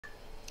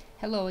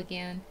Hello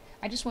again.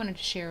 I just wanted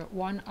to share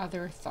one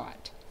other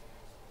thought.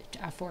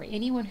 For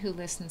anyone who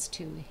listens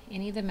to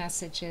any of the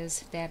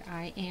messages that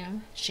I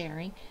am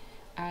sharing,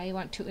 I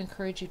want to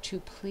encourage you to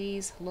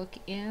please look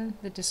in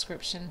the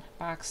description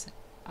box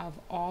of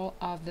all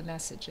of the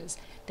messages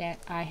that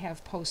I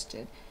have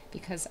posted,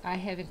 because I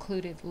have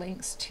included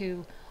links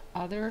to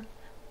other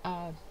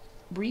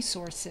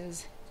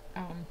resources,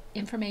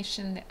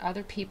 information that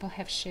other people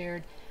have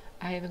shared.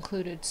 I have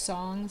included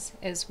songs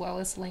as well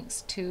as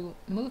links to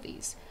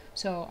movies.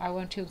 So I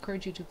want to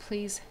encourage you to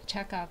please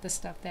check out the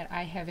stuff that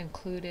I have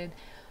included,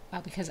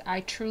 because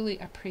I truly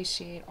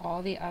appreciate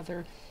all the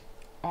other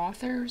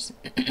authors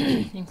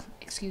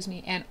excuse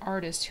me, and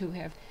artists who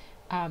have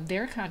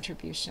their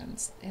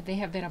contributions. They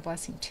have been a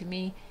blessing to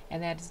me,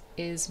 and that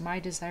is my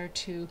desire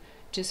to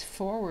just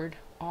forward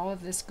all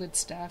of this good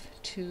stuff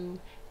to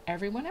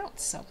everyone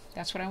else. So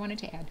that's what I wanted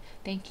to add.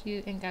 Thank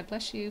you, and God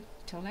bless you.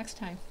 Till next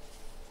time.